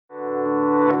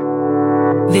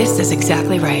This is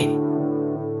exactly right.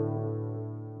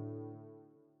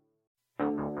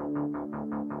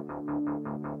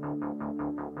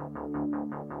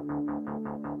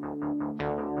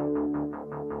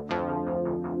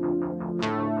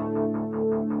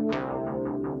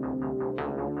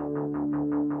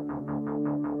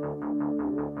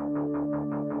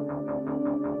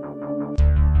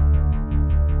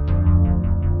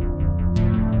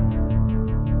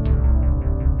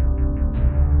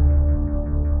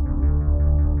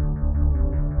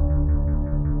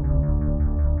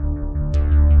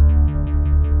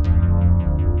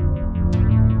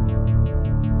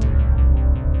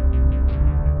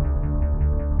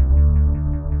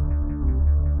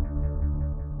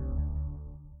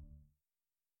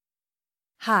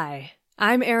 Hi,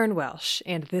 I'm Erin Welsh,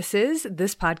 and this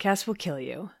Podcast Will Kill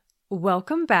You.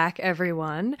 Welcome back,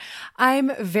 everyone.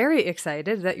 I'm very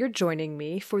excited that you're joining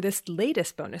me for this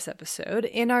latest bonus episode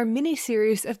in our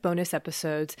mini-series of bonus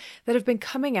episodes that have been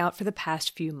coming out for the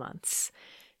past few months.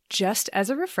 Just as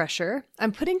a refresher,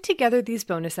 I'm putting together these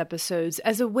bonus episodes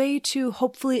as a way to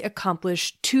hopefully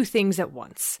accomplish two things at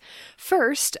once.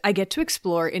 First, I get to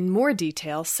explore in more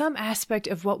detail some aspect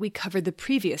of what we covered the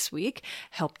previous week,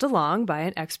 helped along by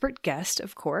an expert guest,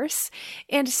 of course.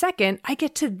 And second, I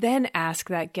get to then ask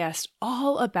that guest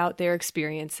all about their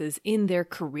experiences in their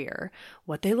career,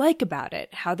 what they like about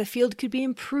it, how the field could be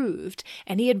improved,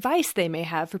 any advice they may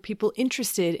have for people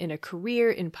interested in a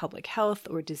career in public health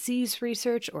or disease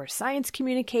research or science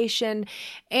communication,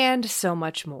 and so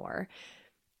much more.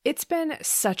 It's been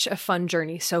such a fun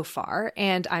journey so far,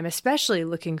 and I'm especially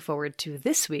looking forward to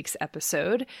this week's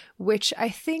episode, which I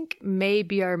think may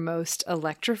be our most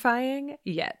electrifying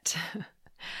yet.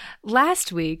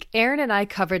 Last week, Erin and I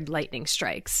covered lightning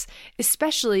strikes,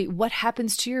 especially what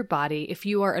happens to your body if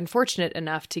you are unfortunate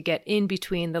enough to get in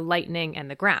between the lightning and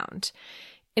the ground.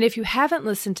 And if you haven't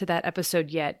listened to that episode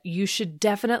yet, you should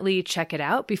definitely check it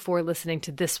out before listening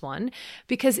to this one,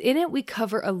 because in it we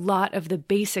cover a lot of the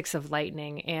basics of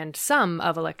lightning and some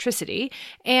of electricity,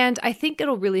 and I think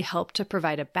it'll really help to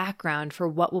provide a background for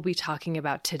what we'll be talking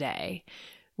about today,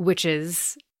 which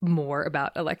is more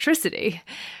about electricity.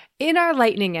 In our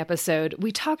lightning episode,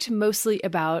 we talked mostly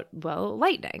about,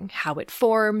 lightning, how it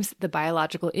forms, the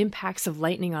biological impacts of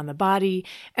lightning on the body,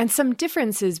 and some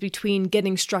differences between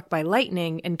getting struck by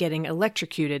lightning and getting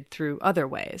electrocuted through other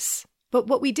ways. But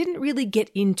what we didn't really get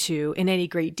into in any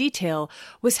great detail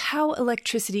was how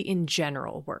electricity in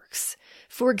general works.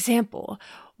 For example,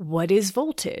 what is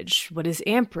voltage? What is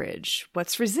amperage?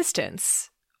 What's resistance?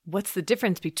 What's the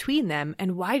difference between them,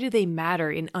 and why do they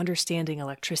matter in understanding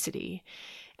electricity?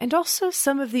 And also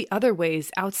some of the other ways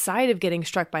outside of getting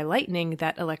struck by lightning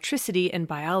that electricity and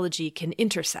biology can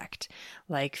intersect,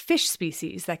 like fish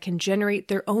species that can generate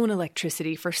their own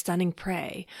electricity for stunning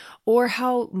prey, or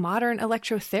how modern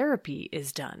electrotherapy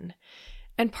is done.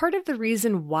 And part of the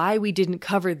reason why we didn't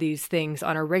cover these things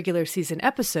on our regular season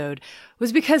episode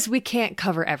was because we can't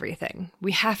cover everything.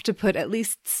 We have to put at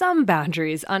least some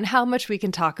boundaries on how much we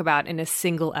can talk about in a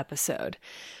single episode.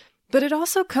 But it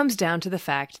also comes down to the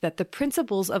fact that the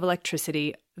principles of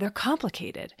electricity, they're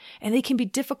complicated, and they can be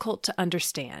difficult to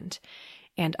understand.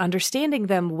 And understanding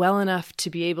them well enough to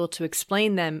be able to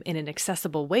explain them in an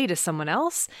accessible way to someone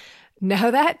else,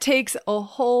 now that takes a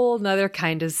whole nother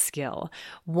kind of skill,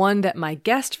 one that my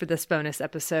guest for this bonus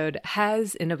episode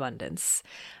has in abundance.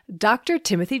 Dr.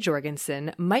 Timothy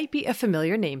Jorgensen might be a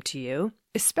familiar name to you,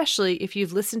 especially if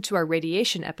you've listened to our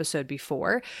radiation episode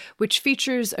before, which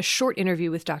features a short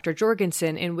interview with Dr.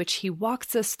 Jorgensen in which he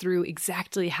walks us through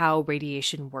exactly how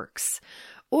radiation works.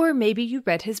 Or maybe you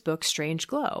read his book Strange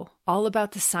Glow, all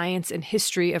about the science and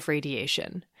history of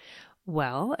radiation.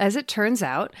 Well, as it turns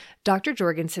out, Dr.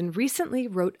 Jorgensen recently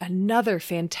wrote another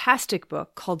fantastic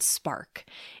book called Spark.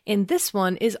 And this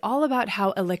one is all about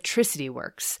how electricity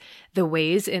works, the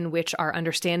ways in which our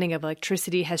understanding of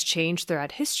electricity has changed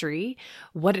throughout history,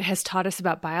 what it has taught us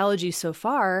about biology so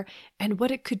far, and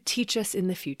what it could teach us in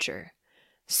the future.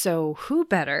 So who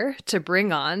better to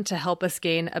bring on to help us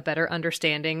gain a better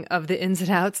understanding of the ins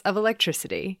and outs of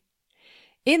electricity?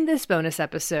 In this bonus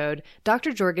episode,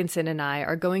 Dr. Jorgensen and I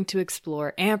are going to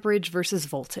explore amperage versus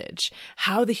voltage,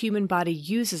 how the human body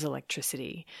uses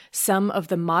electricity, some of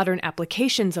the modern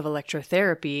applications of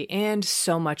electrotherapy, and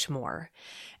so much more.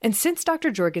 And since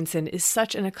Dr. Jorgensen is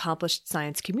such an accomplished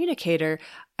science communicator,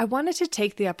 I wanted to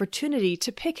take the opportunity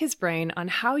to pick his brain on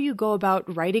how you go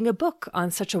about writing a book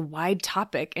on such a wide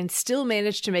topic and still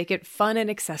manage to make it fun and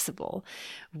accessible,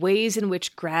 ways in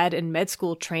which grad and med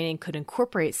school training could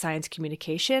incorporate science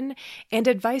communication, and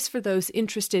advice for those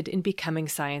interested in becoming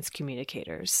science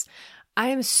communicators. I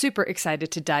am super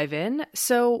excited to dive in,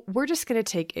 so we're just going to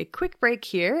take a quick break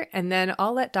here, and then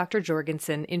I'll let Dr.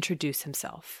 Jorgensen introduce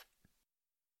himself.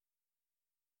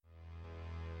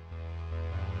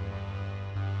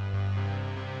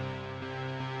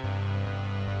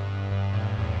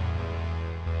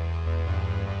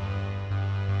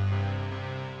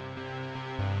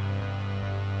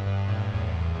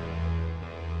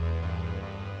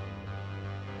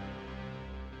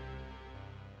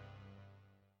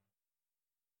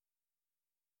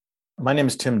 My name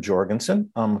is Tim Jorgensen.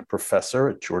 I'm a professor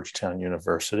at Georgetown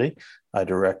University. I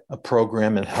direct a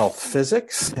program in health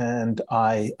physics, and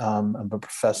I am a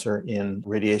professor in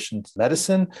radiation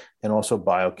medicine and also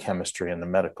biochemistry in the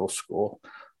medical school.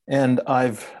 And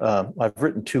I've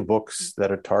written 2 books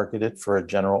that are targeted for a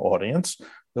general audience.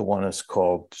 The one is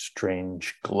called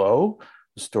Strange Glow,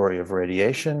 The Story of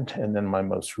Radiation. And then my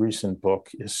most recent book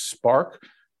is Spark,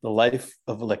 The Life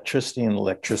of Electricity and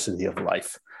Electricity of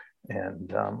Life.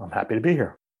 And I'm happy to be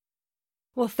here.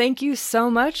 Well, thank you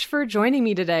so much for joining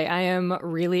me today. I am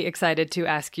really excited to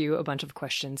ask you a bunch of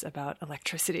questions about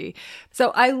electricity.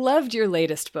 So I loved your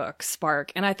latest book,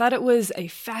 Spark, and I thought it was a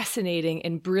fascinating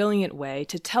and brilliant way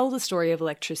to tell the story of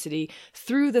electricity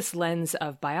through this lens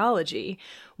of biology.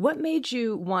 What made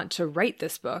you want to write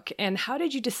this book, and how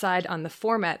did you decide on the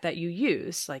format that you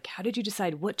use? Like, how did you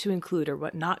decide what to include or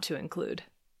what not to include?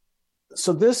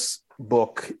 So this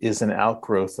book is an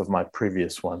outgrowth of my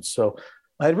previous one. So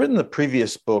I had written the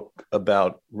previous book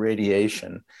about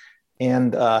radiation.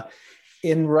 And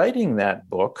in writing that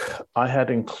book, I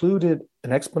had included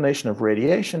an explanation of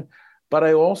radiation, but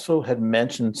I also had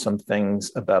mentioned some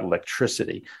things about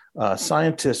electricity.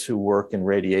 Scientists who work in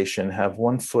radiation have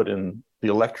one foot in the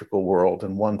electrical world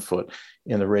and one foot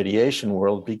in the radiation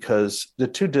world because the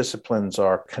 2 disciplines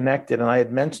are connected. And I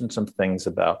had mentioned some things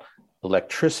about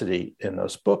electricity in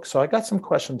those books. So I got some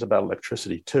questions about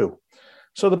electricity too.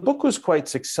 So the book was quite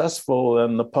successful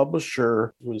and the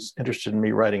publisher was interested in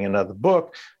me writing another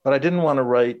book, but I didn't want to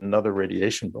write another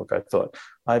radiation book. I thought,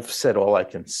 I've said all I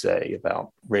can say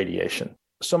about radiation.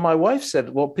 So my wife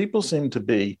said, well, people seem to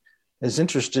be as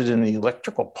interested in the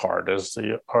electrical part as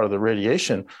they are the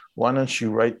radiation. Why don't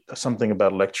you write something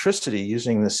about electricity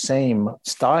using the same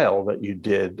style that you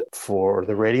did for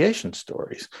the radiation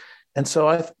stories? And so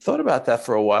I thought about that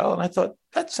for a while, and I thought,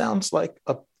 that sounds like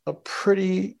a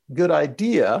pretty good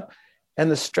idea.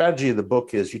 And the strategy of the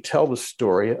book is you tell the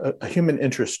story, a human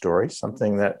interest story,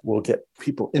 something that will get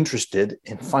people interested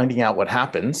in finding out what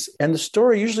happens. And the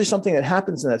story, usually something that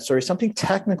happens in that story, something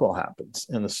technical happens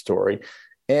in the story.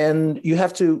 And you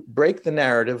have to break the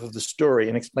narrative of the story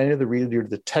and explain to the reader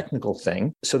the technical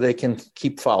thing so they can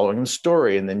keep following the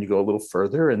story. And then you go a little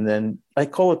further. And then I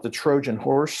call it the Trojan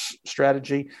horse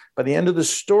strategy. By the end of the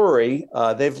story,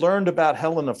 they've learned about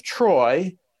Helen of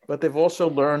Troy, but they've also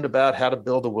learned about how to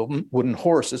build a wooden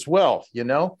horse as well, you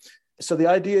know? So the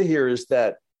idea here is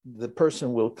that the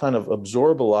person will kind of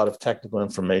absorb a lot of technical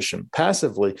information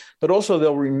passively, but also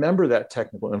they'll remember that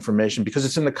technical information because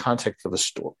it's in the context of the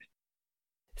story.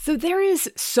 So there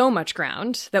is so much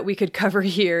ground that we could cover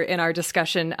here in our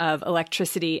discussion of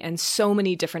electricity and so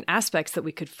many different aspects that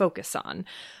we could focus on.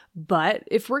 But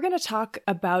if we're going to talk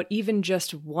about even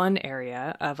just one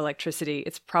area of electricity,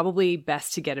 it's probably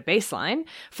best to get a baseline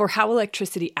for how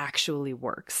electricity actually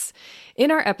works.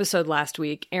 In our episode last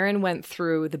week, Aaron went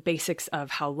through the basics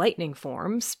of how lightning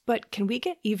forms, but can we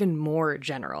get even more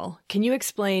general? Can you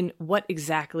explain what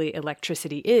exactly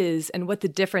electricity is and what the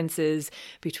difference is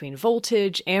between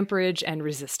voltage, amperage, and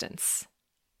resistance?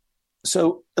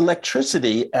 So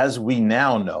electricity, as we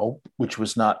now know, which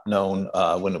was not known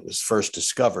when it was first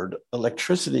discovered,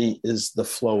 electricity is the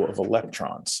flow of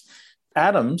electrons.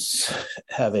 Atoms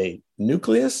have a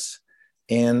nucleus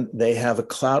and they have a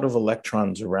cloud of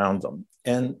electrons around them.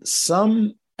 And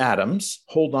some atoms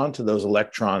hold on to those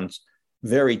electrons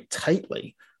very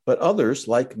tightly, but others,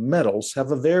 like metals,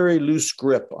 have a very loose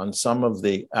grip on some of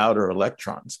the outer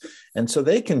electrons. And so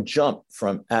they can jump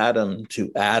from atom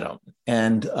to atom.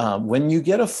 And when you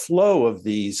get a flow of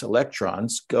these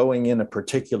electrons going in a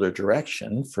particular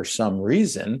direction for some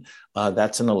reason,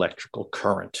 that's an electrical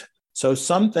current. So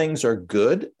some things are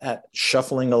good at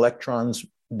shuffling electrons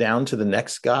down to the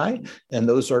next guy, and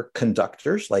those are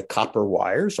conductors, like copper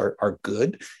wires are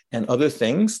good. And other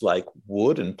things like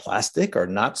wood and plastic are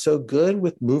not so good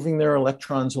with moving their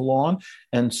electrons along.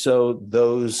 And so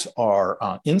those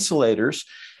are insulators.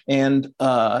 And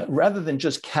rather than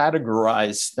just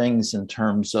categorize things in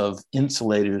terms of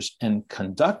insulators and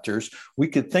conductors, we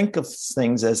could think of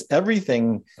things as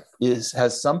everything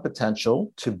has some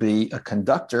potential to be a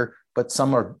conductor, but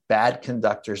some are bad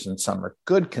conductors and some are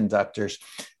good conductors.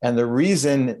 And the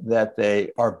reason that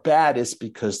they are bad is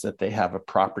because that they have a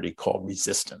property called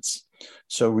resistance.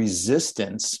 So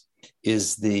resistance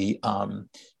is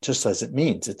just as it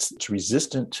means, it's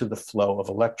resistant to the flow of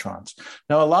electrons.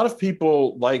 Now, a lot of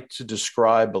people like to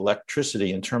describe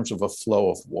electricity in terms of a flow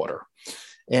of water.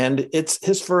 And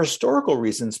for historical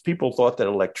reasons, people thought that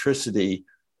electricity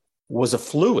was a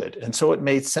fluid. And so it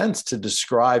made sense to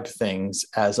describe things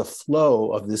as a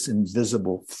flow of this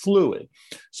invisible fluid.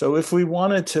 So if we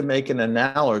wanted to make an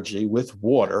analogy with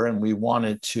water, and we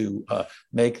wanted to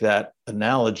make that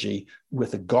analogy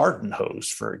with a garden hose,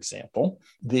 for example,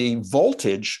 the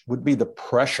voltage would be the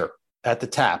pressure at the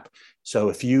tap. So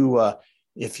if you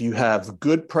have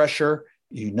good pressure,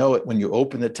 you know it when you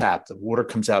open the tap, the water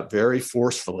comes out very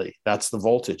forcefully. That's the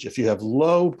voltage. If you have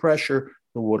low pressure,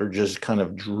 the water just kind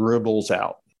of dribbles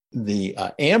out. The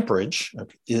amperage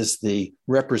is the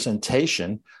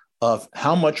representation of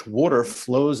how much water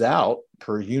flows out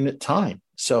per unit time.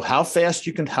 So how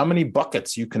many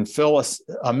buckets you can fill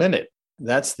a minute.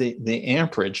 That's the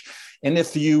amperage. And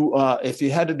if you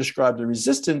had to describe the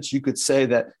resistance, you could say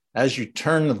that as you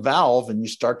turn the valve and you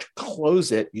start to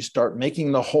close it, you start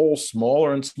making the hole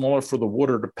smaller and smaller for the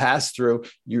water to pass through.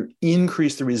 You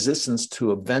increase the resistance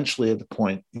to eventually at the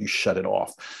point you shut it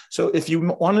off. So if you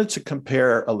wanted to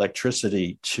compare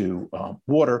electricity to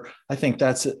water, I think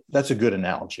that's a good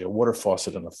analogy, a water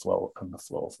faucet and the flow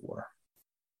of water.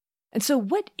 And so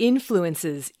what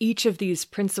influences each of these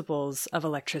principles of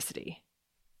electricity?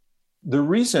 The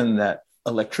reason that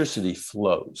electricity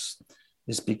flows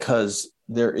is because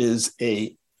there is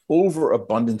a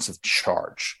overabundance of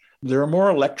charge. There are more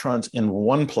electrons in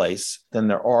one place than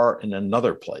there are in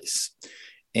another place.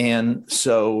 And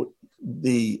so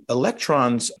the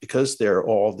electrons, because they're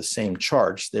all the same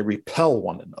charge, they repel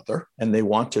one another and they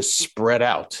want to spread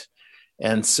out.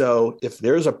 And so if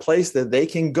there's a place that they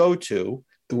can go to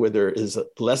where there is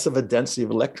less of a density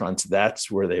of electrons, that's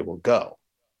where they will go.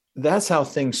 That's how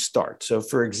things start. So,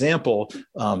 for example,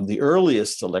 the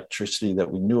earliest electricity that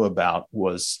we knew about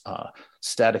was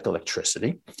static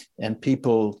electricity, and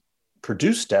people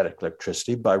produced static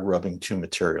electricity by rubbing two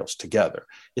materials together.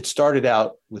 It started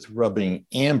out with rubbing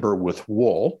amber with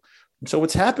wool. So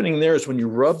what's happening there is when you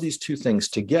rub these two things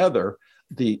together,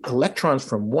 the electrons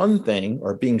from one thing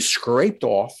are being scraped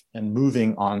off and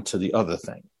moving on to the other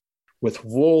thing. With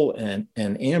wool and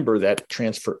amber, that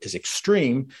transfer is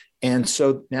extreme. And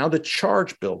so now the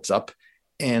charge builds up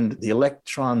and the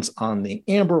electrons on the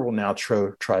amber will now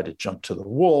try to jump to the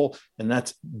wool. And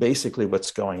that's basically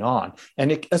what's going on.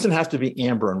 And it doesn't have to be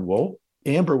amber and wool.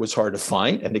 Amber was hard to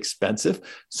find and expensive.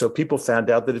 So people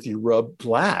found out that if you rub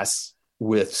glass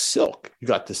with silk, you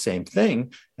got the same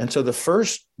thing. And so the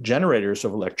first generators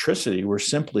of electricity were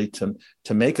simply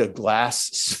to make a glass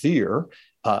sphere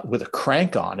with a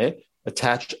crank on it,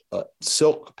 attach a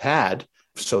silk pad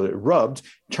so that it rubbed,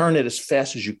 turn it as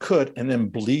fast as you could, and then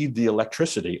bleed the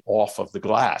electricity off of the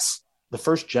glass. The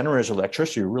first generators of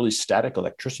electricity were really static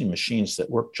electricity machines that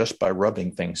work just by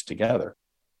rubbing things together.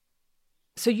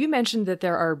 So you mentioned that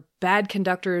there are bad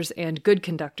conductors and good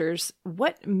conductors.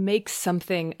 What makes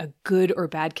something a good or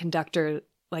bad conductor?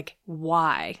 Like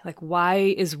why? Like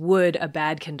why is wood a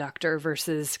bad conductor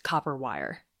versus copper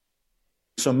wire?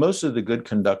 So most of the good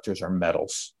conductors are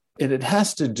metals. And it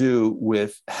has to do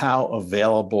with how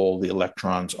available the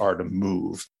electrons are to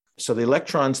move. So the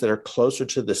electrons that are closer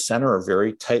to the center are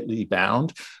very tightly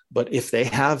bound. But if they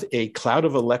have a cloud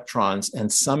of electrons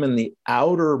and some in the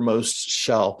outermost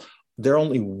shell, they're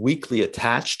only weakly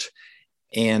attached.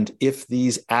 And if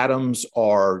these atoms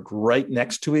are right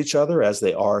next to each other, as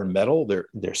they are in metal,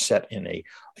 they're set in a,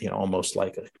 almost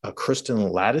like a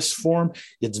crystalline lattice form.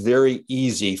 It's very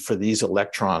easy for these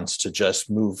electrons to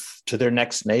just move to their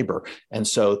next neighbor. And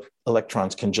so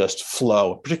electrons can just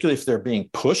flow, particularly if they're being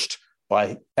pushed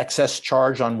by excess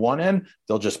charge on one end,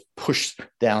 they'll just push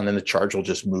down and the charge will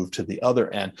just move to the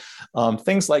other end.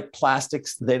 Things like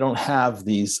plastics, they don't have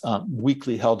these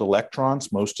weakly held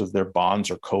electrons. Most of their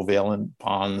bonds are covalent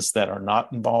bonds that are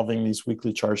not involving these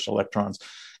weakly charged electrons.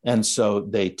 And so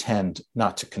they tend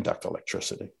not to conduct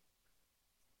electricity.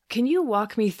 Can you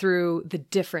walk me through the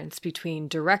difference between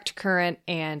direct current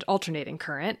and alternating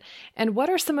current? And what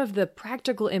are some of the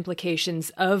practical implications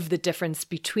of the difference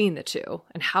between the two?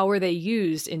 And how are they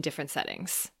used in different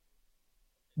settings?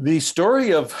 The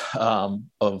story of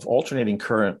alternating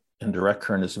current and direct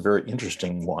current is a very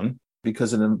interesting one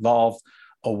because it involved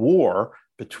a war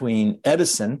between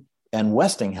Edison and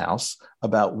Westinghouse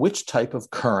about which type of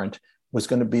current was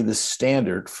going to be the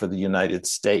standard for the United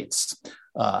States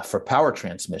for power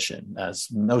transmission. As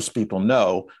most people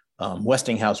know,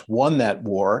 Westinghouse won that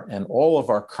war, and all of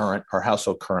our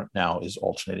household current now is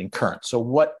alternating current. So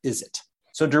what is it?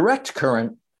 So direct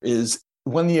current is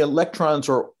when the electrons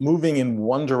are moving in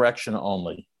one direction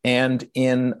only. And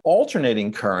in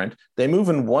alternating current, they move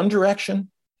in one direction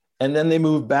and then they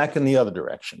move back in the other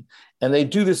direction. And they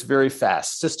do this very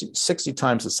fast, 60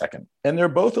 times a second. And they're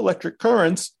both electric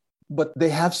currents, but they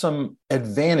have some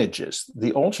advantages.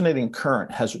 The alternating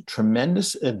current has a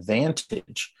tremendous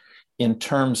advantage in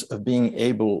terms of being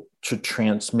able to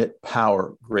transmit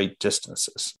power great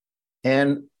distances.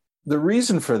 And the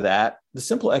reason for that, the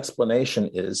simple explanation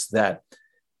is that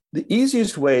the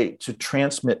easiest way to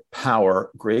transmit power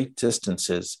great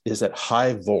distances is at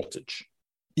high voltage.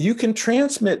 You can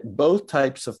transmit both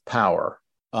types of power,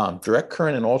 direct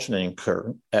current and alternating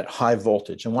current, at high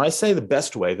voltage. And when I say the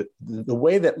best way, the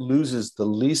way that loses the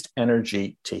least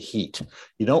energy to heat,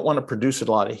 you don't want to produce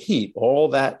a lot of heat. All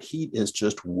that heat is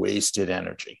just wasted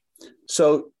energy.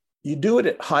 So you do it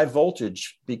at high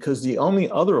voltage because the only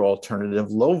other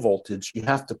alternative, low voltage, you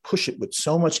have to push it with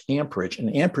so much amperage,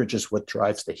 and amperage is what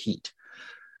drives the heat.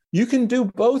 You can do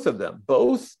both of them.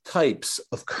 Both types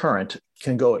of current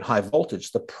can go at high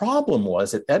voltage. The problem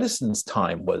was at Edison's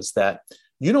time was that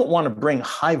you don't want to bring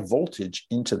high voltage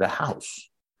into the house.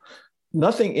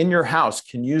 Nothing in your house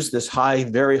can use this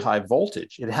very high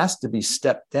voltage. It has to be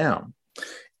stepped down.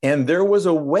 And there was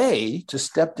a way to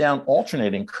step down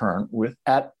alternating current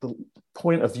at the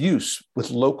point of use with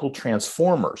local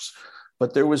transformers,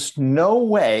 but there was no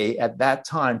way at that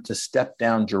time to step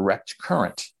down direct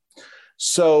current.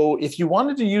 So if you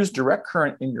wanted to use direct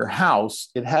current in your house,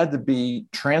 it had to be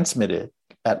transmitted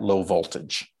at low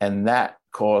voltage, and that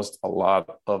caused a lot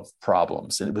of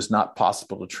problems. And it was not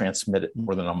possible to transmit it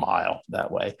more than a mile that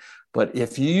way. But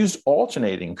if you used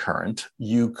alternating current,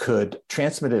 you could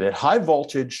transmit it at high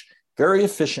voltage very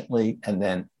efficiently and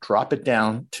then drop it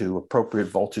down to appropriate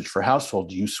voltage for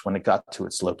household use when it got to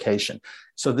its location.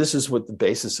 So this is what the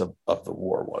basis of the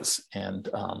war was. And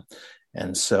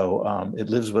so it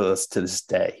lives with us to this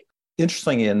day.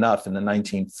 Interestingly enough, in the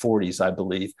 1940s, I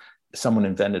believe, someone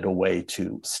invented a way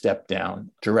to step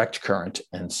down direct current.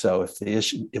 And so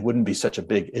it wouldn't be such a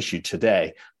big issue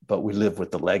today, but we live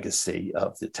with the legacy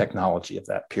of the technology of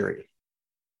that period.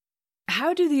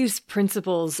 How do these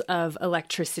principles of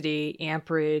electricity,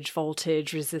 amperage,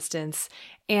 voltage, resistance,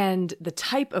 and the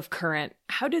type of current,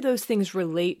 how do those things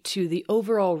relate to the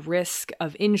overall risk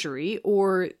of injury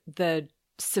or the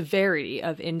severity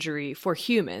of injury for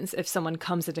humans if someone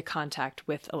comes into contact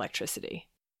with electricity?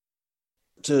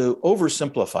 To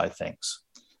oversimplify things,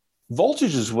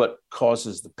 voltage is what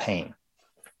causes the pain.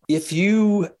 If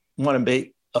you want to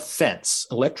make a fence,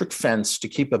 electric fence, to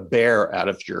keep a bear out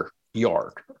of your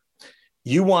yard,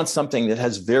 you want something that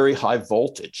has very high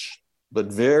voltage, but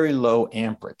very low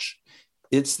amperage.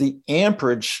 It's the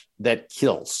amperage that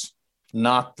kills,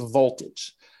 not the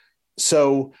voltage.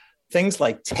 So things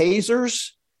like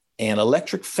tasers and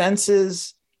electric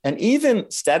fences and even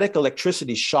static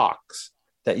electricity shocks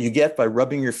that you get by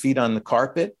rubbing your feet on the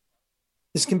carpet,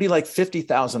 this can be like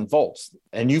 50,000 volts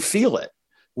and you feel it.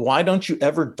 Why don't you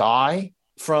ever die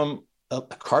from a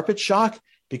carpet shock?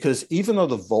 Because even though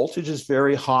the voltage is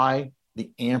very high, the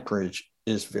amperage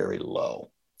is very low.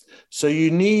 So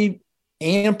you need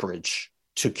amperage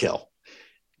to kill.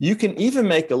 You can even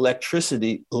make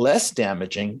electricity less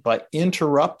damaging by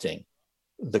interrupting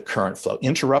the current flow,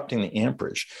 interrupting the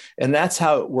amperage. And that's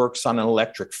how it works on an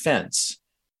electric fence.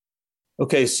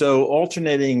 Okay, so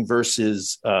alternating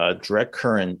versus direct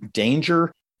current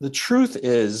danger. The truth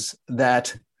is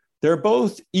that they're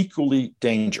both equally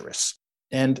dangerous,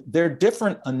 and they're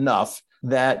different enough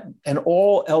that an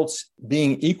all else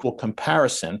being equal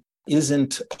comparison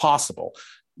isn't possible.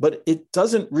 But it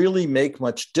doesn't really make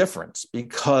much difference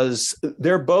because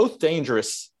they're both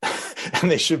dangerous and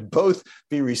they should both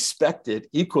be respected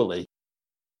equally.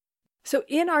 So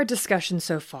in our discussion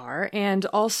so far, and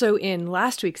also in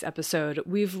last week's episode,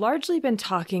 we've largely been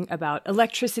talking about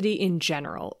electricity in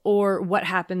general, or what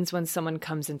happens when someone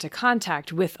comes into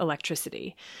contact with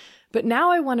electricity. But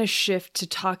now I want to shift to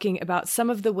talking about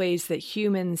some of the ways that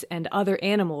humans and other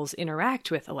animals interact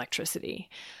with electricity.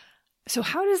 So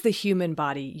how does the human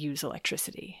body use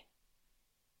electricity?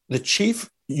 The chief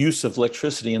use of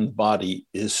electricity in the body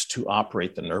is to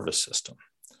operate the nervous system.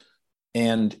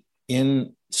 And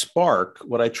in Spark,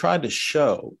 what I tried to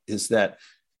show is that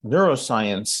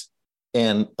neuroscience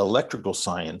and electrical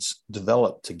science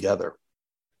develop together.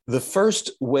 The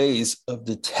first ways of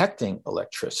detecting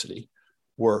electricity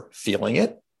were feeling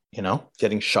it,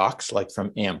 getting shocks like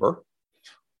from amber,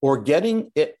 or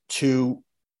getting it to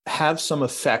have some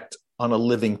effect on a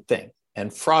living thing.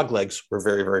 And frog legs were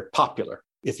very, very popular.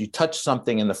 if you touched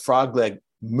something and the frog leg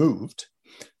moved,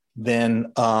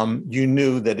 then you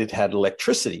knew that it had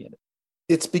electricity in it.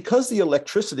 It's because the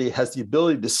electricity has the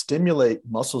ability to stimulate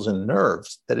muscles and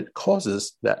nerves that it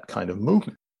causes that kind of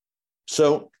movement.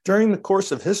 So during the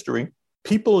course of history,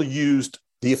 people used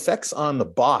the effects on the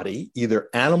body, either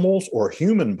animals or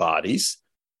human bodies,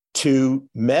 to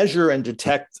measure and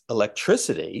detect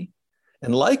electricity.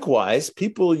 And likewise,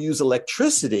 people use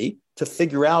electricity to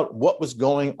figure out what was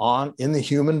going on in the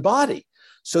human body.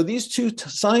 So these two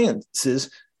sciences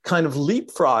kind of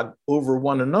leapfrog over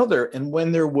one another. And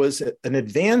when there was an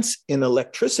advance in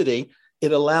electricity,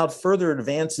 it allowed further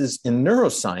advances in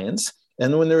neuroscience.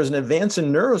 And when there was an advance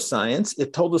in neuroscience,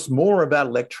 it told us more about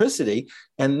electricity.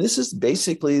 And this is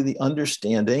basically the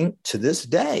understanding to this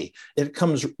day. It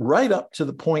comes right up to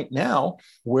the point now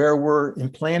where we're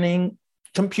implanting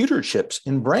computer chips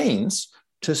in brains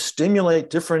to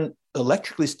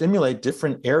electrically stimulate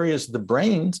different areas of the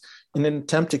brains in an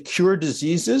attempt to cure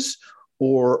diseases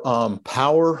or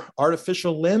power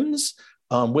artificial limbs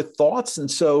with thoughts. And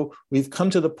so we've come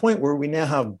to the point where we now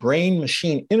have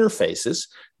brain-machine interfaces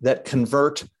that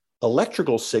convert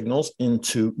electrical signals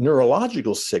into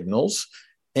neurological signals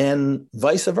and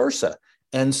vice versa.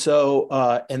 And so,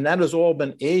 and that has all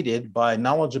been aided by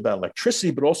knowledge about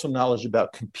electricity, but also knowledge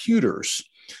about computers,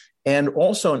 and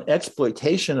also an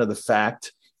exploitation of the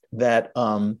fact that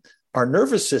our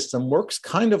nervous system works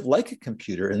kind of like a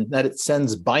computer in that it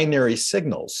sends binary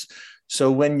signals.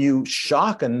 So when you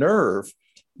shock a nerve,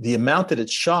 the amount that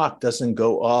it's shocked doesn't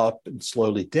go up and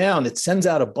slowly down. It sends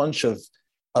out a bunch of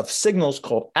signals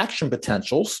called action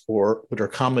potentials, or what are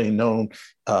commonly known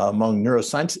among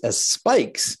neuroscience as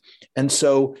spikes. And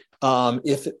so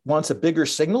if it wants a bigger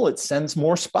signal, it sends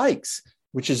more spikes,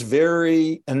 which is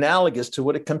very analogous to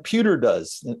what a computer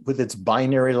does with its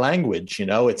binary language. You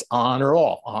know, it's on or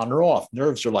off, on or off.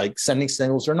 Nerves are like sending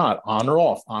signals or not, on or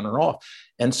off, on or off.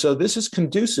 And so this is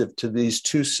conducive to these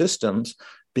two systems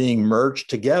being merged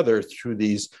together through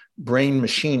these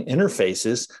brain-machine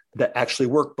interfaces that actually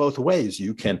work both ways.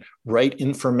 You can write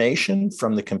information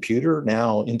from the computer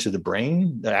now into the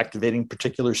brain, activating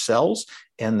particular cells,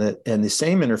 and the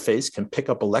same interface can pick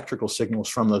up electrical signals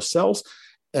from those cells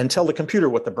and tell the computer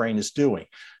what the brain is doing.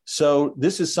 So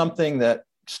this is something that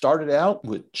started out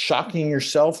with shocking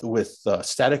yourself with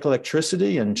static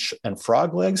electricity and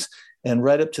frog legs. And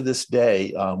right up to this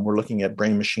day, we're looking at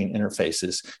brain-machine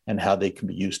interfaces and how they can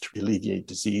be used to alleviate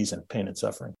disease and pain and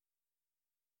suffering.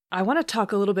 I want to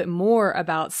talk a little bit more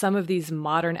about some of these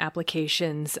modern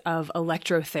applications of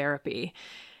electrotherapy.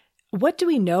 What do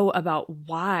we know about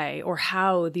why or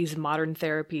how these modern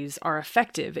therapies are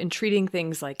effective in treating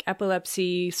things like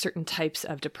epilepsy, certain types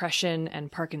of depression,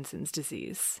 and Parkinson's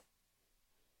disease?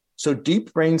 So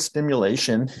deep brain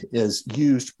stimulation is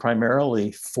used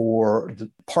primarily for the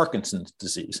Parkinson's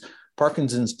disease.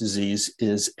 Parkinson's disease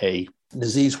is a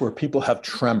disease where people have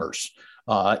tremors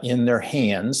in their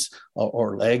hands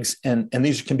or legs, and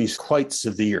these can be quite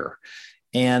severe.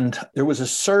 And there was a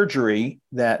surgery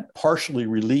that partially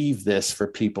relieved this for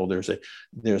people. There's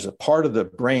a part of the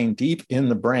brain, deep in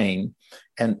the brain,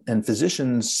 and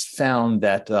physicians found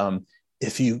that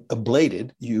if you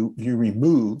ablated, you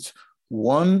removed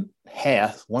one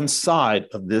side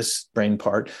of this brain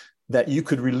part, that you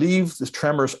could relieve the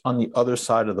tremors on the other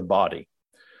side of the body.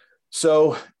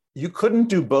 So you couldn't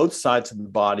do both sides of the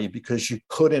body because you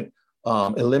couldn't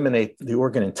eliminate the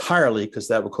organ entirely, because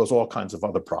that would cause all kinds of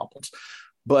other problems.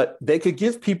 But they could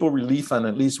give people relief on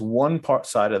at least one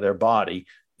side of their body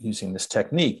using this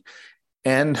technique.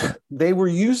 And they were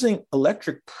using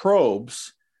electric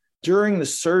probes during the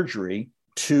surgery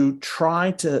to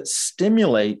try to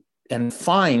stimulate and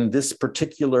find this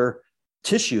particular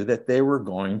tissue that they were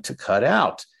going to cut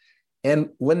out. And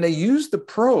when they used the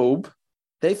probe,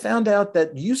 they found out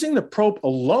that using the probe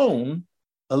alone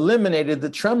eliminated the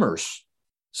tremors.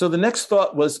 So the next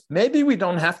thought was, maybe we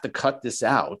don't have to cut this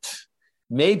out.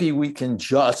 Maybe we can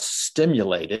just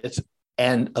stimulate it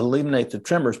and eliminate the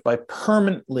tremors by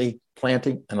permanently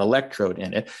planting an electrode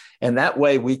in it. And that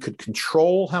way we could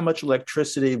control how much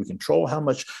electricity, we control how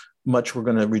much we're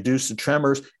going to reduce the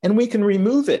tremors, and we can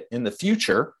remove it in the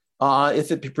future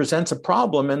if it presents a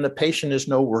problem and the patient is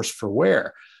no worse for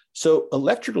wear. So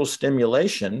electrical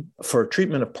stimulation for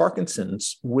treatment of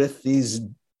Parkinson's with these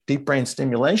deep brain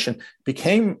stimulation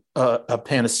became a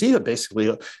panacea,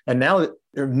 basically. And now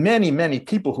there are many, many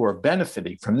people who are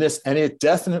benefiting from this, and it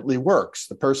definitely works.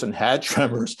 The person had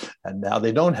tremors, and now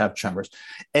they don't have tremors.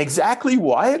 Exactly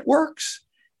why it works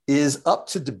is up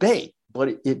to debate,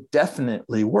 but it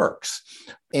definitely works.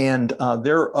 And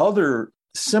there are other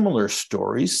similar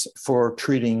stories for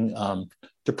treating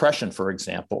depression, for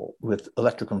example, with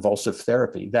electroconvulsive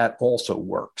therapy. That also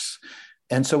works.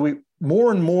 And so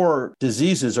more and more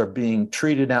diseases are being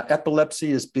treated now.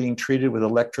 Epilepsy is being treated with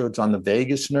electrodes on the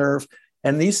vagus nerve,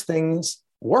 and these things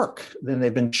work. Then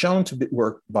they've been shown to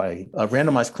work by a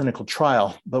randomized clinical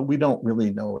trial, but we don't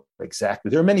really know exactly.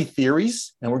 There are many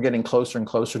theories, and we're getting closer and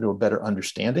closer to a better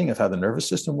understanding of how the nervous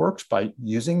system works by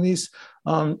using these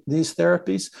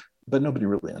therapies, but nobody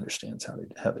really understands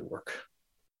how they work.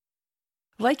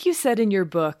 Like you said in your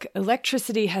book,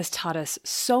 electricity has taught us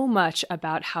so much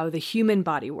about how the human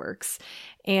body works.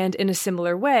 And in a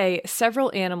similar way,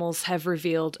 several animals have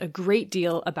revealed a great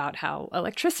deal about how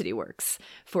electricity works.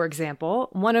 For example,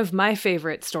 one of my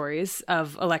favorite stories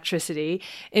of electricity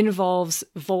involves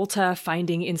Volta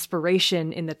finding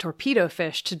inspiration in the torpedo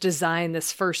fish to design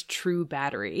this first true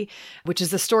battery, which is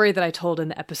the story that I told in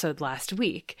the episode last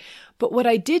week. But what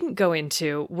I didn't go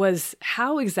into was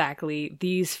how exactly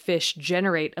these fish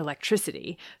generate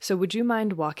electricity. So would you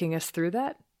mind walking us through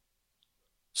that?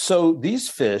 So these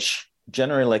fish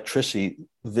generate electricity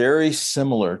very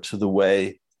similar to the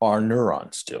way our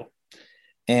neurons do.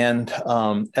 And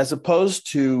as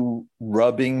opposed to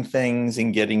rubbing things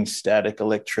and getting static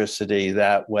electricity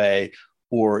that way,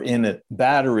 or in a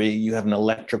battery, you have an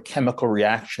electrochemical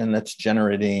reaction that's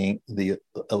generating the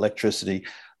electricity.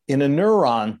 In a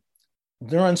neuron,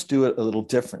 neurons do it a little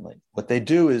differently. What they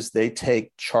do is they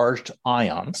take charged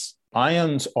ions.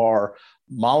 Ions are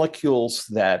molecules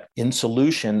that in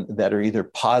solution that are either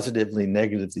positively,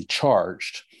 negatively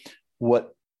charged.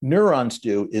 What neurons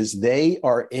do is they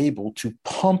are able to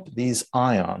pump these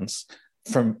ions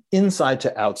from inside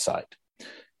to outside.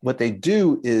 What they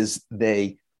do is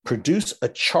they produce a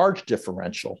charge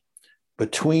differential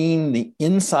between the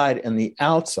inside and the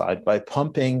outside by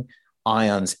pumping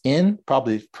ions in,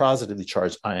 probably positively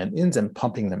charged ions, and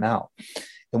pumping them out.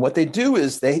 And what they do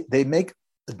is they make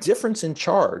a difference in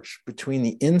charge between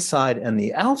the inside and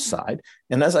the outside.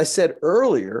 And as I said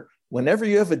earlier, whenever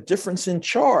you have a difference in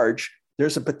charge,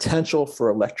 there's a potential for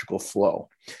electrical flow.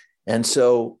 And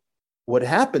so what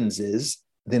happens is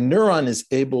the neuron is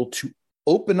able to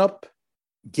open up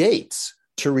gates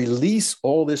to release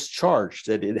all this charge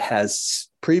that it has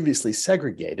previously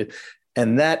segregated.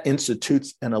 And that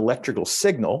institutes an electrical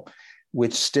signal,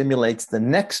 which stimulates the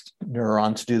next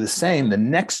neuron to do the same, the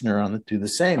next neuron to do the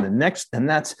same, the next. And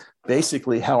that's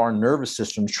basically how our nervous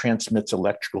system transmits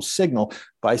electrical signal,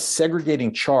 by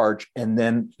segregating charge and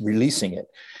then releasing it.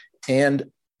 And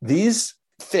these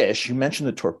fish, you mentioned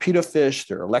the torpedo fish,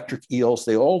 they're electric eels,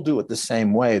 they all do it the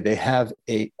same way. They have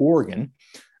an organ,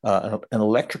 an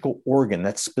electrical organ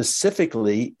that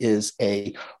specifically is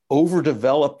a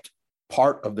overdeveloped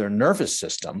part of their nervous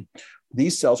system.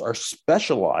 These cells are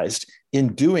specialized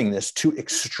in doing this to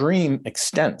extreme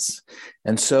extents.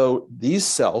 And so these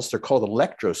cells, they're called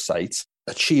electrocytes,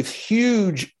 achieve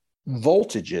huge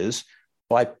voltages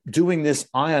by doing this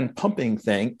ion pumping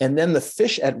thing. And then the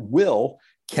fish at will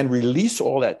can release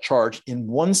all that charge in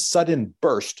one sudden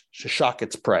burst to shock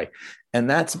its prey. And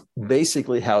that's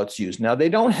basically how it's used. Now, they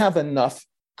don't have enough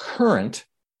current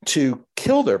to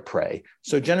kill their prey.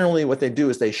 So generally what they do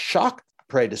is they shock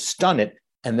prey to stun it,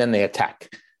 and then they attack.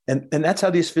 And that's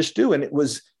how these fish do. And it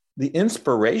was the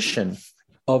inspiration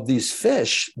of these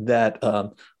fish that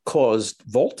caused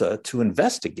Volta to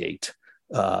investigate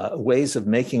ways of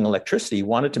making electricity. He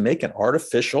wanted to make an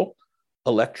artificial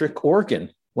electric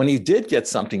organ. When he did get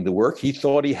something to work, he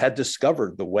thought he had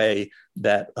discovered the way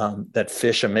that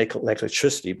fish make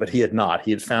electricity, but he had not.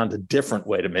 He had found a different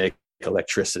way to make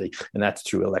electricity, and that's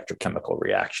through electrochemical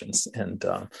reactions. And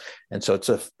so it's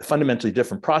a fundamentally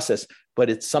different process, but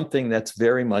it's something that's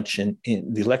very much in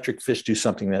the electric fish do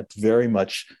something that's very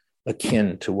much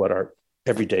akin to what our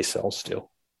everyday cells do.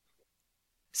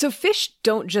 So fish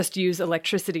don't just use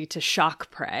electricity to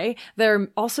shock prey. There are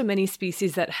also many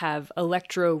species that have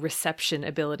electroreception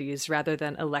abilities rather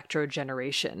than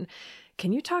electrogeneration.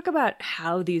 Can you talk about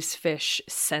how these fish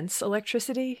sense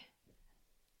electricity?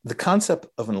 The concept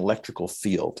of an electrical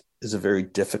field is a very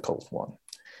difficult one.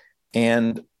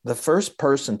 And the first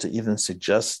person to even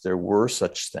suggest there were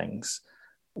such things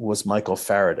was Michael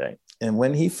Faraday. And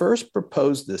when he first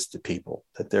proposed this to people,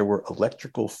 that there were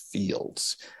electrical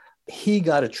fields, he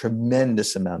got a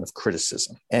tremendous amount of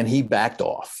criticism and he backed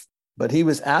off. But he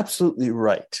was absolutely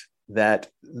right that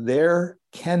there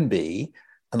can be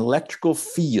an electrical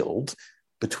field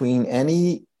between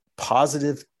any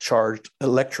positive charged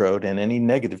electrode and any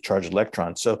negative charged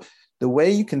electron. So the way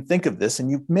you can think of this, and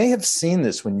you may have seen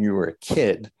this when you were a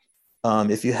kid,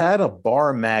 if you had a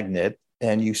bar magnet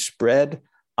and you spread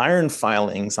iron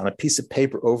filings on a piece of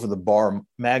paper over the bar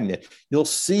magnet, you'll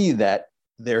see that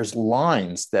there's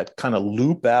lines that kind of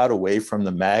loop out away from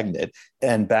the magnet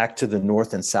and back to the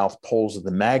north and south poles of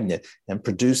the magnet and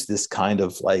produce this kind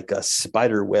of like a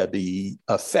spider webby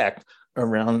effect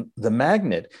around the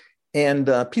magnet. And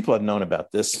people have known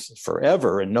about this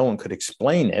forever and no one could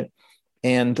explain it.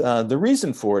 And the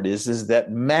reason for it is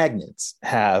that magnets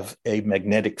have a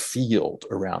magnetic field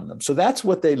around them. So that's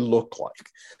what they look like.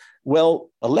 Well,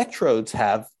 electrodes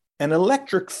have an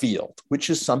electric field, which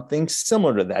is something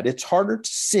similar to that. It's harder to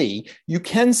see. You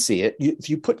can see it. If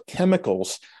you put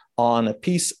chemicals on a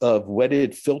piece of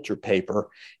wetted filter paper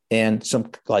and some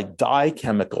like dye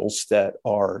chemicals that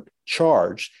are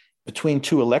charged between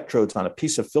two electrodes on a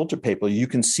piece of filter paper, you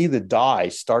can see the dye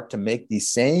start to make these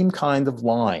same kind of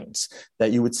lines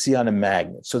that you would see on a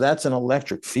magnet. So that's an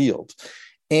electric field.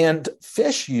 And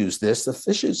fish use this.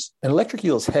 An electric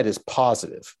eel's head is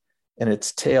positive and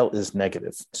its tail is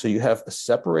negative. So you have a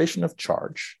separation of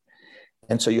charge.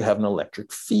 And so you have an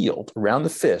electric field around the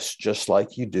fish, just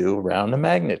like you do around a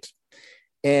magnet.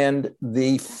 And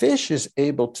the fish is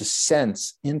able to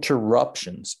sense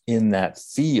interruptions in that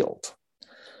field.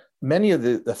 Many of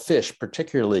the fish,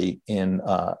 particularly in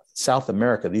South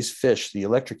America, these fish, the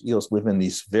electric eels, live in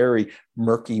these very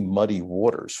murky, muddy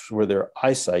waters where their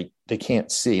eyesight, they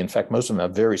can't see. In fact, most of them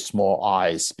have very small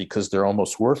eyes because they're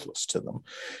almost worthless to them.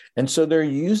 And so they're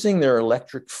using their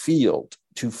electric field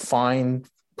to find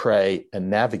prey and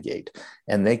navigate,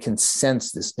 and they can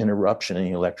sense this interruption in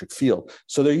the electric field.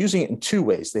 So they're using it in two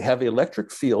ways. They have the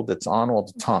electric field that's on all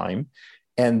the time,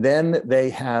 and then they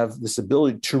have this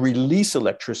ability to release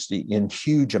electricity in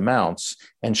huge amounts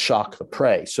and shock the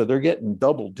prey. So they're getting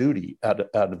double duty out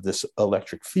of this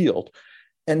electric field.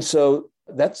 And so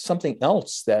that's something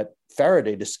else that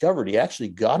Faraday discovered. He actually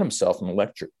got himself an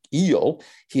electric eel.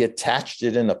 He attached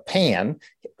it in a pan,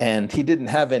 and he didn't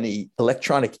have any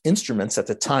electronic instruments at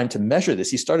the time to measure this.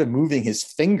 He started moving his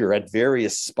finger at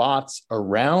various spots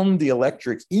around the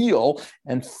electric eel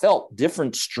and felt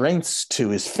different strengths to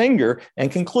his finger and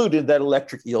concluded that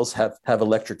electric eels have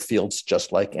electric fields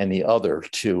just like any other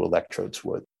two electrodes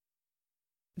would.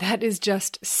 That is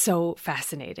just so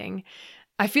fascinating.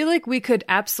 I feel like we could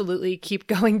absolutely keep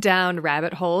going down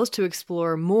rabbit holes to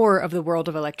explore more of the world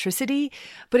of electricity,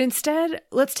 but instead,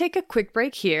 let's take a quick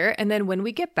break here, and then when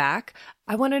we get back,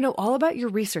 I want to know all about your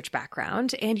research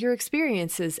background and your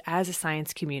experiences as a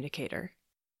science communicator.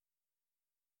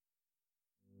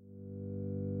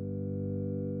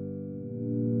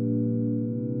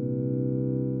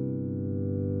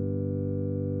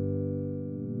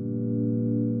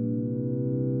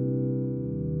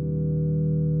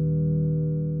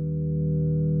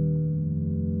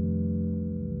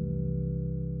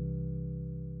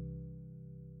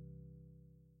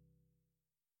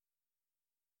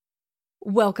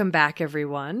 Welcome back,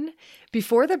 everyone.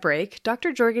 Before the break,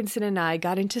 Dr. Jorgensen and I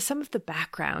got into some of the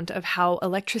background of how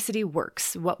electricity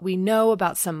works, what we know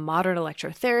about some modern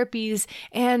electrotherapies,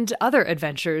 and other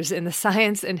adventures in the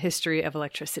science and history of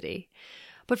electricity.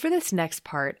 But for this next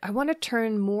part, I want to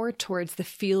turn more towards the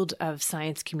field of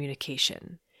science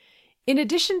communication. In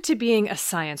addition to being a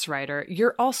science writer,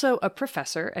 you're also a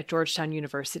professor at Georgetown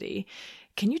University.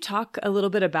 Can you talk a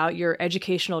little bit about your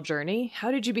educational journey?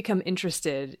 How did you become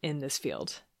interested in this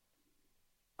field?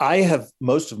 I have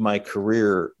most of my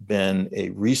career been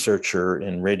a researcher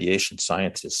in radiation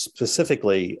sciences,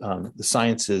 specifically the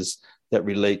sciences that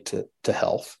relate to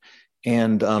health.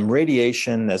 And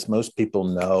radiation, as most people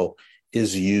know,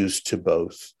 is used to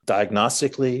both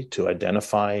diagnostically to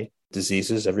identify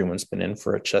diseases. Everyone's been in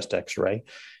for a chest X-ray.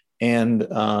 And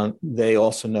they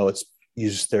also know it's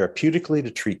used therapeutically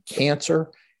to treat cancer,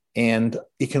 and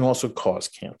it can also cause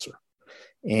cancer.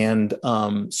 And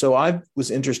so I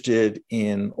was interested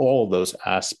in all of those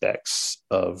aspects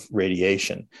of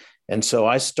radiation. And so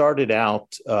I started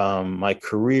out my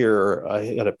career,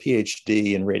 I got a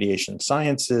PhD in radiation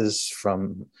sciences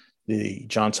from the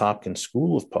Johns Hopkins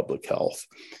School of Public Health.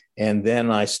 And then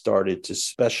I started to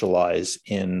specialize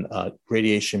in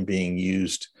radiation being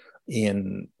used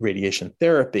in radiation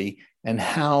therapy and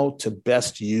how to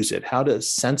best use it, how to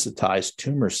sensitize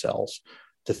tumor cells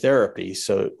to therapy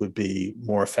so it would be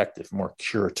more effective, more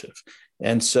curative.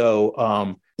 And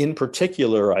so in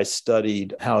particular, I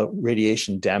studied how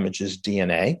radiation damages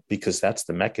DNA, because that's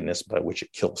the mechanism by which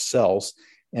it kills cells,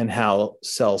 and how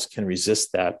cells can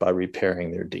resist that by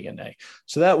repairing their DNA.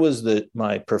 So that was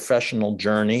my professional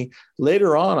journey.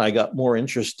 Later on, I got more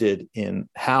interested in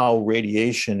how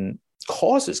radiation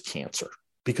causes cancer,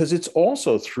 because it's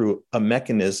also through a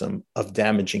mechanism of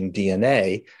damaging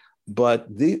DNA, but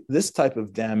this type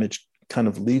of damage kind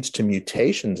of leads to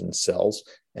mutations in cells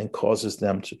and causes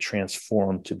them to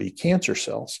transform to be cancer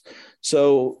cells.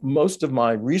 So most of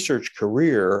my research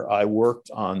career, I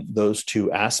worked on those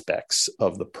two aspects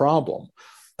of the problem.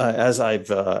 As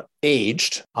I've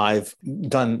aged, I've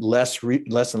done less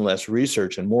and less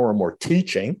research and more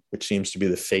teaching, which seems to be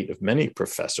the fate of many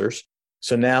professors.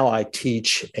 So now I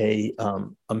teach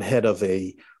I'm head of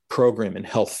a program in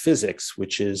health physics,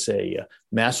 which is a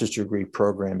master's degree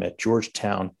program at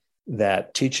Georgetown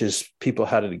that teaches people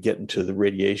how to get into the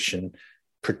radiation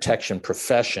protection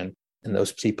profession. And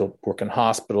those people work in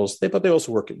hospitals, but they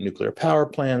also work at nuclear power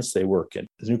plants. They work at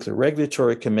the Nuclear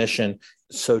Regulatory Commission.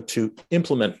 So to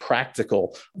implement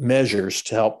practical measures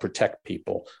to help protect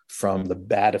people from the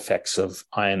bad effects of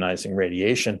ionizing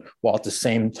radiation, while at the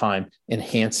same time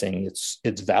enhancing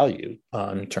its value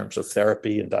in terms of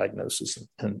therapy and diagnosis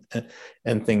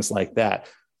and things like that.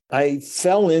 I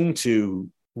fell into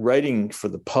writing for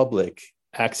the public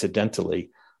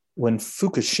accidentally. When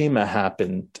Fukushima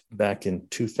happened back in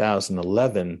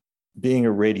 2011, being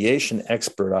a radiation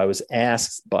expert, I was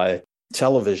asked by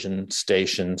television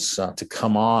stations to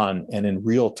come on and in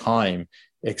real time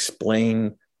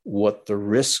explain what the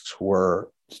risks were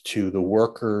to the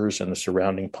workers and the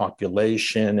surrounding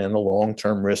population and the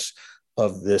long-term risks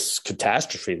of this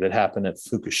catastrophe that happened at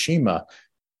Fukushima.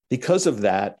 Because of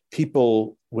that,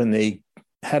 people, when they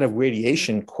had a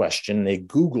radiation question, they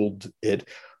Googled it,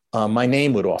 my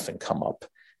name would often come up.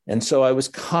 And so I was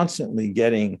constantly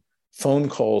getting phone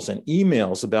calls and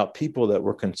emails about people that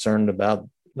were concerned about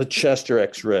the Chester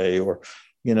X-ray or,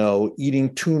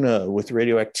 eating tuna with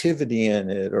radioactivity in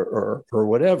it or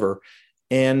whatever.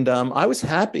 And I was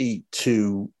happy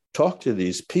to talk to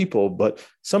these people, but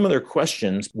some of their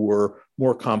questions were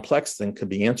more complex than could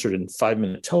be answered in a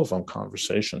 5-minute telephone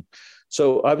conversation.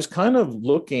 So I was kind of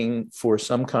looking for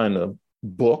some kind of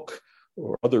book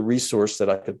or other resource that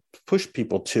I could push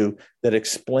people to that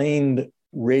explained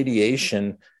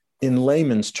radiation in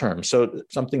layman's terms. So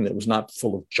something that was not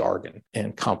full of jargon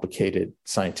and complicated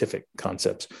scientific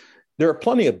concepts. There are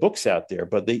plenty of books out there,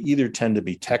 but they either tend to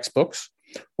be textbooks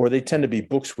or they tend to be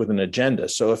books with an agenda.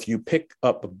 So if you pick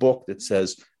up a book that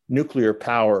says nuclear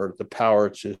power, the power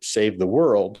to save the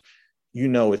world,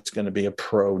 it's going to be a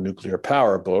pro-nuclear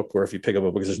power book. Or if you pick up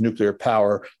a book that says nuclear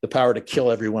power, the power to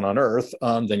kill everyone on Earth,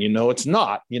 then it's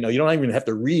not. You don't even have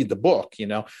to read the book,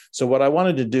 So what I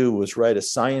wanted to do was write a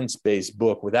science-based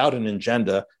book without an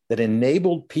agenda that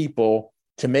enabled people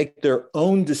to make their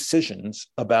own decisions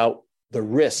about the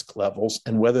risk levels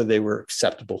and whether they were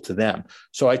acceptable to them.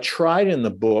 So I tried in the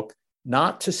book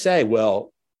not to say,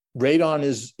 well, radon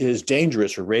is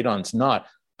dangerous or radon's not.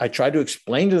 I tried to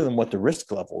explain to them what the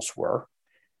risk levels were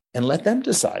and let them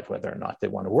decide whether or not they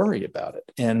want to worry about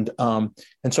it. And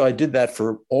so I did that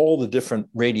for all the different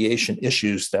radiation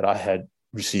issues that I had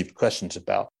received questions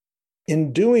about.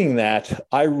 In doing that,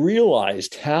 I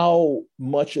realized how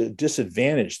much a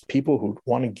disadvantage people who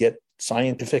want to get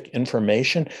scientific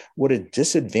information, what a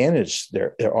disadvantage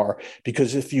there are.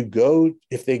 Because if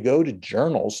they go to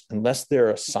journals, unless they're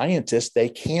a scientist, they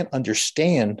can't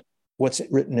understand what's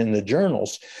written in the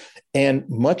journals. And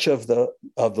much of the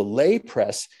lay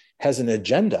press has an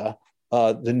agenda.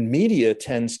 The media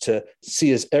tends to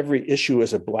see every issue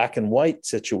as a black and white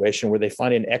situation where they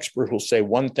find an expert who'll say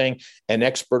one thing, an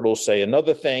expert will say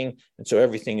another thing. And so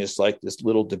everything is like this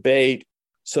little debate.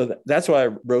 So that's why I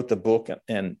wrote the book,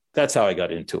 and that's how I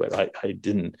got into it.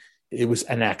 It was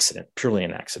an accident, purely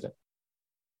an accident.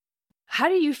 How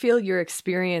do you feel your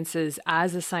experiences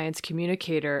as a science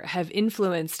communicator have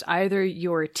influenced either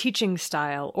your teaching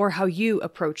style or how you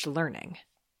approach learning?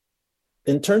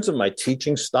 In terms of my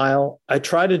teaching style, I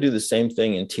try to do the same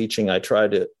thing in teaching. I try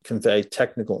to convey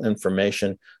technical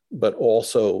information, but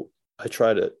also I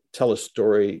try to tell a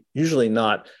story, usually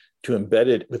not to embed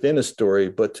it within a story,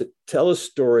 but to tell a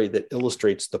story that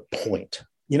illustrates the point.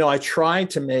 I try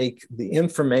to make the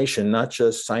information not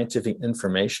just scientific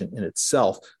information in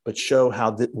itself, but show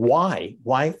how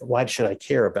why should I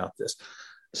care about this?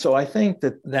 So I think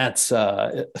that's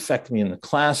affected me in the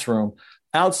classroom.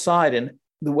 Outside, and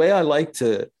the way I like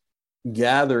to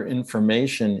gather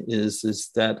information is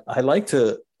that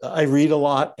I read a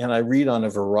lot, and I read on a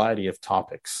variety of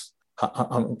topics.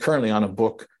 I'm currently on a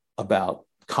book about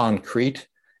concrete.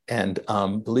 And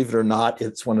believe it or not,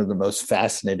 it's one of the most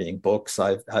fascinating books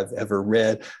I've ever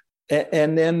read.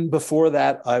 And then before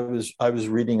that, I was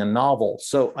reading a novel.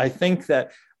 So I think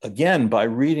that, again, by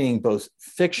reading both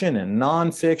fiction and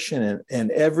nonfiction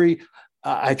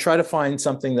I try to find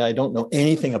something that I don't know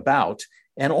anything about.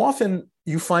 And often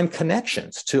you find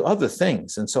connections to other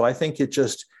things. And so I think it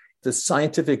just The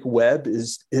scientific web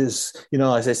is, as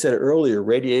I said earlier,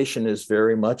 radiation is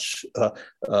very much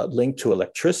linked to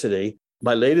electricity.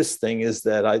 My latest thing is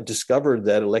that I discovered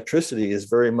that electricity is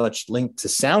very much linked to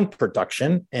sound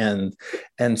production. And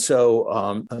so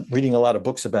I'm reading a lot of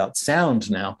books about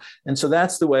sound now. And so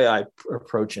that's the way I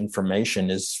approach information,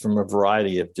 is from a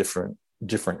variety of different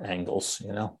angles,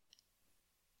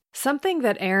 Something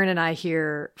that Aaron and I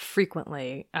hear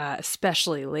frequently,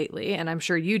 especially lately, and I'm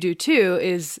sure you do too,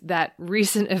 is that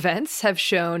recent events have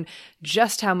shown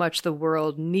just how much the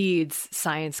world needs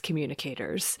science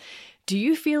communicators. Do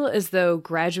you feel as though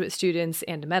graduate students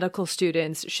and medical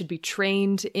students should be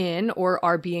trained in, or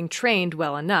are being trained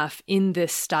well enough in,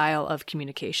 this style of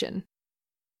communication?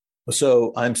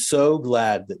 So I'm so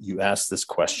glad that you asked this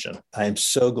question. I'm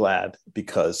so glad,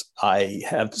 because I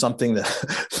have something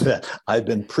that I've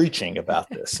been preaching about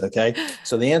this. Okay.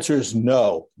 So the answer is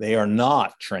no, they are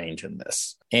not trained in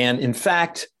this. And in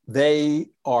fact, they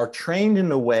are trained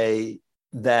in a way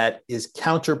that is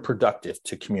counterproductive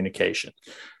to communication.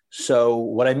 So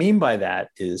what I mean by that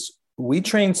is we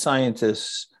train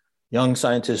scientists, young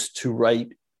scientists, to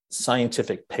write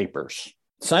scientific papers.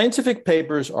 Scientific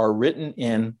papers are written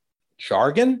in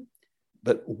jargon,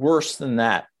 but worse than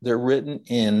that, they're written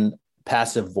in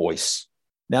passive voice.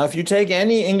 Now, if you take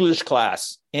any English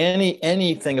class,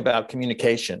 anything about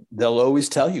communication, they'll always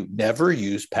tell you never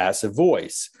use passive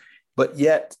voice. But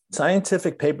yet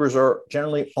scientific papers are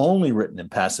generally only written in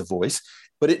passive voice,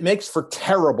 but it makes for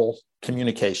terrible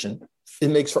communication. It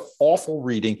makes for awful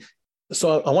reading.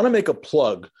 So I want to make a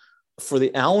plug for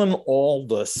the Alan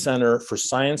Alda Center for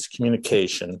Science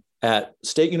Communication at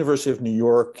State University of New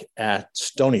York at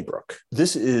Stony Brook.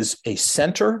 This is a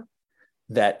center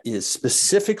that is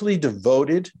specifically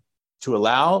devoted to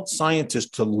allow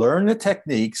scientists to learn the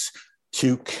techniques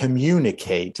to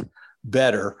communicate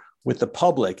better with the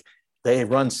public. They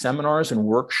run seminars and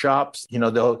workshops.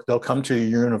 They'll come to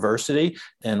your university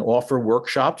and offer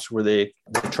workshops where they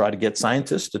try to get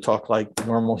scientists to talk like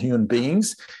normal human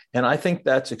beings. And I think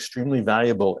that's extremely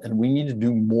valuable, and we need to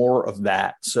do more of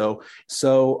that. So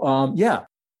yeah.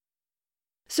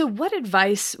 So what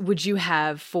advice would you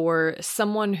have for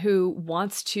someone who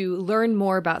wants to learn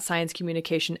more about science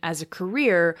communication as a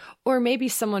career, or maybe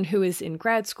someone who is in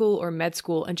grad school or med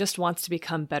school and just wants to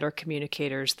become better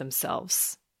communicators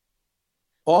themselves?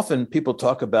 Often people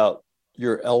talk about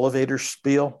your elevator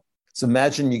spiel. So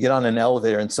imagine you get on an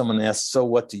elevator and someone asks, so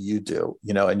what do you do?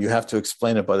 And you have to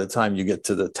explain it by the time you get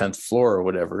to the 10th floor or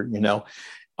whatever.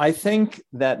 I think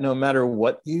that no matter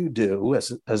what you do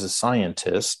as a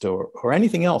scientist or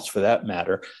anything else for that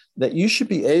matter, that you should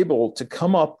be able to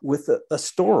come up with a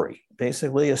story,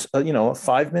 basically a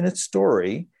 5-minute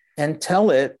story, and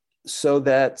tell it so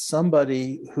that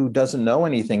somebody who doesn't know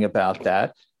anything about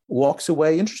that walks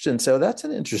away interested and say, oh, that's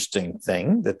an interesting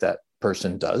thing that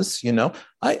person does.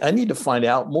 I need to find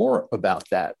out more about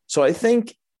that. So I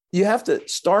think you have to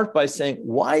start by saying,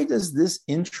 why does this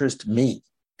interest me?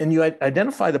 And you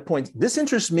identify the points. This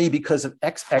interests me because of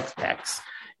XXX.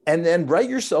 And then write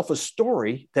yourself a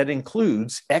story that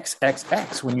includes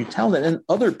XXX when you tell it, and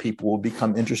other people will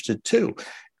become interested too.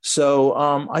 So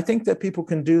I think that people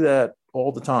can do that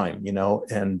all the time,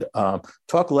 and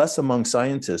talk less among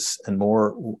scientists and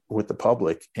more with the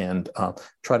public, and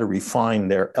try to refine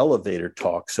their elevator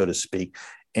talk, so to speak.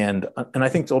 And I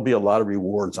think there'll be a lot of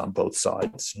rewards on both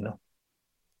sides,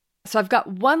 So I've got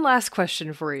one last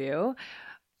question for you,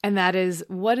 and that is,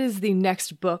 what is the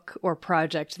next book or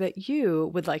project that you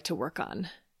would like to work on?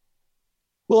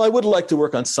 Well, I would like to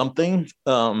work on something.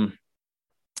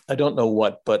 I don't know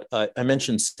what, but I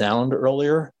mentioned sound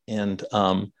earlier, and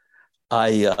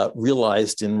I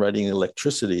realized in writing the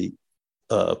electricity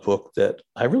book that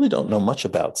I really don't know much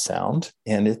about sound,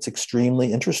 and it's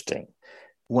extremely interesting.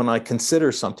 When I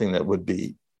consider something that would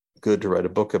be good to write a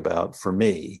book about for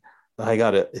me,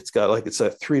 it's a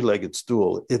three-legged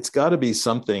stool. It's got to be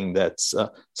something that's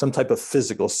some type of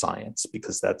physical science,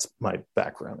 because that's my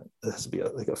background. It has to be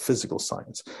like a physical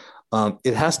science.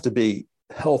 It has to be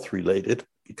health related,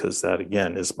 because that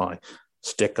again is my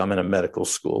stick. I'm in a medical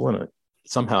school, and it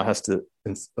somehow has to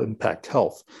impact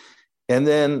health. And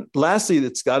then lastly,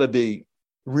 it's got to be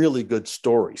really good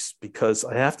stories, because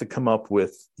I have to come up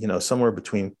with, somewhere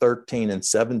between 13 and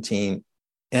 17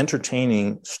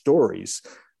 entertaining stories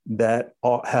that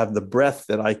have the breadth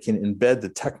that I can embed the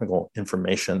technical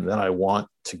information that I want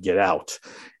to get out.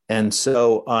 And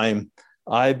so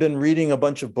I've been reading a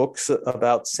bunch of books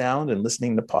about sound and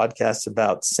listening to podcasts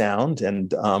about sound.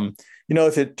 And,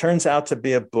 if it turns out to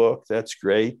be a book, that's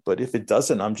great. But if it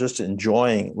doesn't, I'm just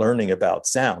enjoying learning about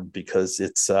sound, because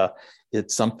it's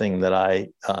something that I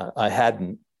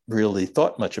hadn't really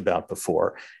thought much about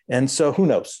before. And so who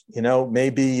knows,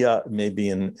 maybe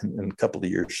in a couple of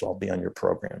years, I'll be on your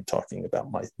program talking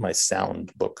about my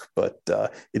sound book, but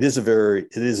it is a very,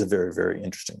 very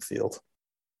interesting field.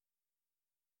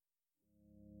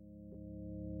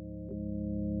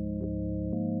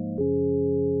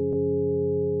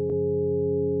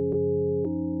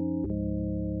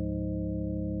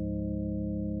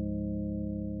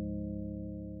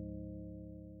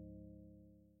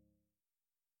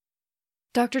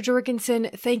 Dr. Jorgensen,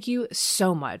 thank you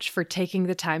so much for taking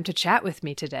the time to chat with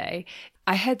me today.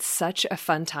 I had such a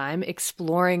fun time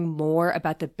exploring more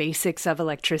about the basics of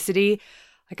electricity.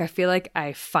 I feel like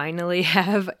I finally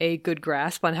have a good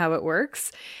grasp on how it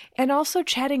works, and also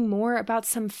chatting more about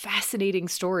some fascinating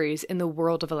stories in the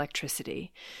world of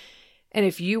electricity. And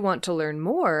if you want to learn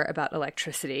more about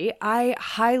electricity, I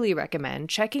highly recommend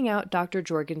checking out Dr.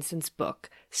 Jorgensen's book,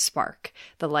 Spark,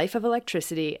 The Life of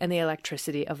Electricity and the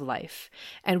Electricity of Life.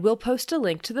 And we'll post a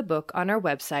link to the book on our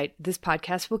website,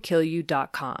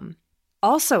 thispodcastwillkillyou.com.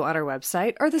 Also on our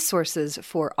website are the sources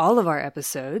for all of our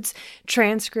episodes,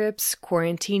 transcripts,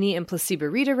 Quarantini and Placebo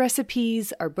Rita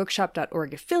recipes, our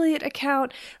bookshop.org affiliate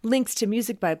account, links to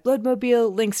music by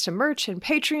Bloodmobile, links to merch and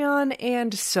Patreon,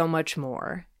 and so much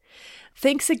more.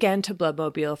 Thanks again to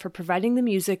Bloodmobile for providing the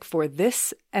music for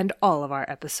this and all of our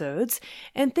episodes.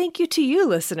 And thank you to you,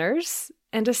 listeners.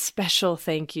 And a special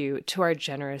thank you to our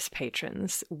generous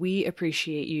patrons. We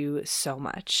appreciate you so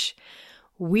much.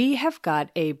 We have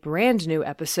got a brand new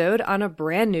episode on a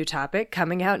brand new topic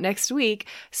coming out next week.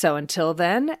 So until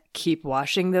then, keep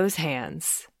washing those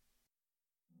hands.